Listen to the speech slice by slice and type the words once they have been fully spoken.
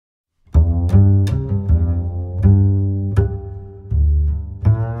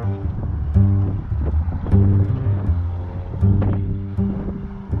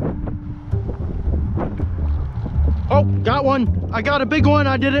got one. I got a big one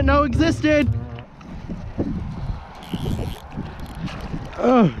I didn't know existed.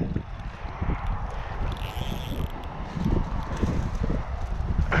 Oh.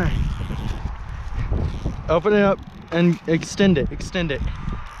 Open it up and extend it. Extend it.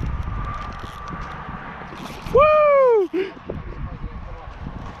 Woo!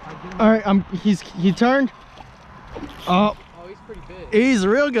 All right, he turned. Oh, he's pretty big. He's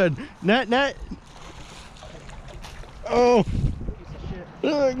real good. Net. Oh,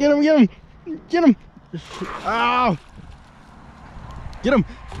 get him. Ow. Get him.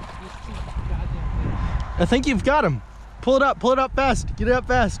 I think you've got him. Pull it up fast. Get it up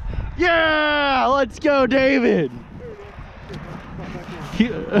fast. Yeah, let's go, David.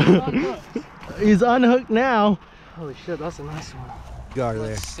 He's unhooked now. Holy shit, that's a nice one. Gar there.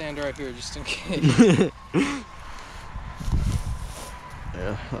 Let's stand right here just in case.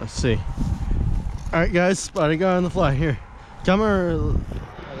 Yeah, let's see. All right, guys, Spotted Gar on the fly. Here, come or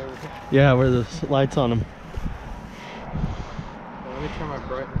yeah, where the lights on him. Well, let me turn my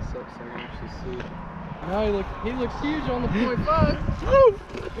brightness up so I can actually see. Oh, he looks huge on the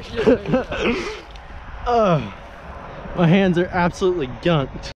 0.5. My hands are absolutely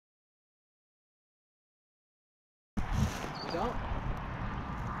gunked. You don't?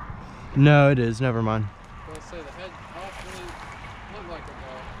 No, it is. Never mind. Let's say the head off really look like a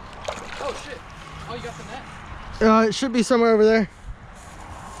ball. Oh shit! Oh, you got the net? It should be somewhere over there.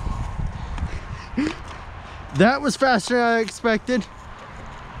 That was faster than I expected.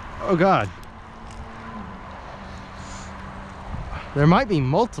 Oh God. There might be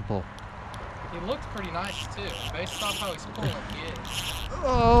multiple. He looks pretty nice too, based off how he's pulling. He is.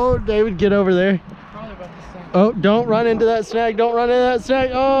 Oh, David, get over there. Probably about the same. Oh, don't run into that snag. Don't run into that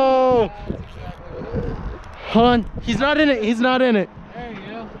snag. Oh! Hold on. He's not in it. He's not in it. There you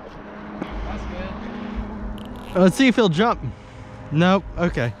go. That's good. Let's see if he'll jump. Nope.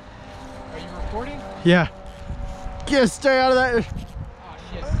 Okay. Are you recording? Yeah. Just stay out of that. Oh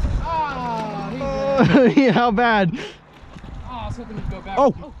shit. Oh, he's Yeah, how bad? I was hoping he'd go back.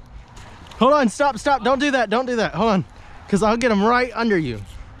 Oh. Hold on. Stop. Don't do that. Don't do that. Hold on. Because I'll get him right under you.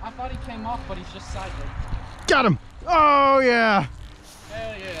 I thought he came off, but he's just side hooked. Got him. Oh, yeah.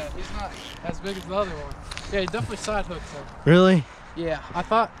 Hell yeah. He's not as big as the other one. Yeah, he definitely side hooked him. Really? Yeah. I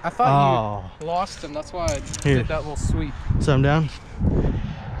thought you lost him. That's why I did that little sweep. Some down.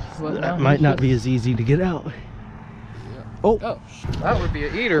 That might not be as easy to get out. Yeah. Oh. That would be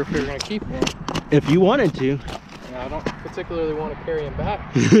an eater if we were going to keep him. If you wanted to. Yeah, I don't particularly want to carry him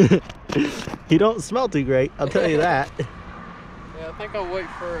back. He don't smell too great, I'll tell you that. Yeah, I think I'll wait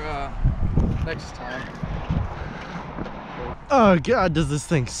for next time. Oh God, does this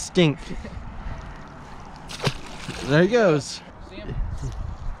thing stink. There he goes. See him?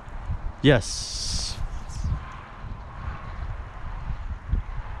 Yes.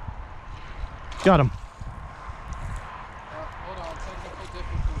 Got him. Hold on, technical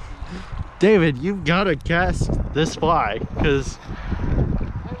difficulties. David, you've got to cast this fly, because...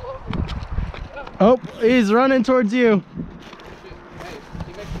 Oh, he's running towards you. Hey,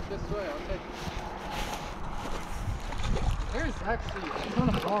 he makes it this way, I'll take it. There's actually a ton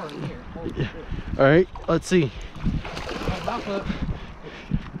of gar in here. Holy shit. All right, let's see. Back up.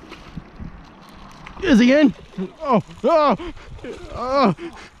 Is he in? Oh.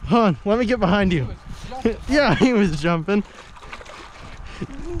 Hold on, let me get behind you. Yeah, he was jumping.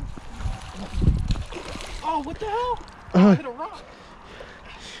 Oh, what the hell? I hit a rock.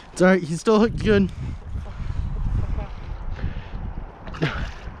 It's all right, he's still hooked good.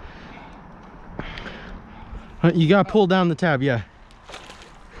 You gotta pull down the tab, yeah.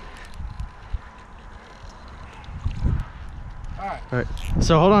 All right,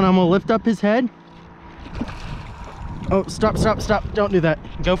 so hold on, I'm gonna lift up his head. Oh, stop. Don't do that.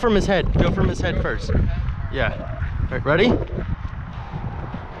 Go from his head. Go from his head first. Yeah. All right, ready?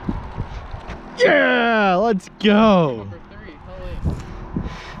 Yeah, let's go. Number 3, holy.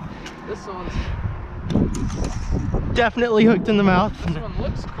 This one's Definitely hooked in the mouth. This one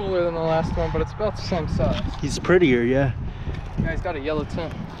looks cooler than the last one, but it's about the same size. He's prettier, yeah. Yeah, he's got a yellow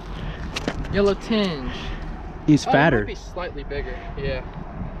tint. Yellow tinge. He's fatter. He might be slightly bigger. Yeah.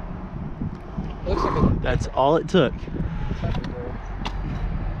 Looks like a That's all it took.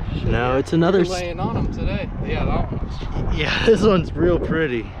 No, it's another. You're laying on him today. Yeah, that one. Yeah, this one's real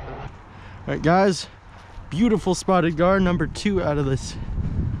pretty. All right, guys. Beautiful spotted gar, number 2 out of this.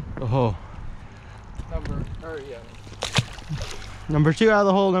 Oh. Number 2 out of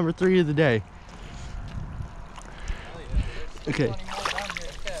the hole, number 3 of the day. Okay.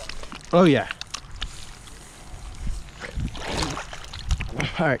 Oh yeah.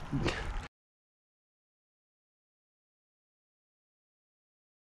 All right.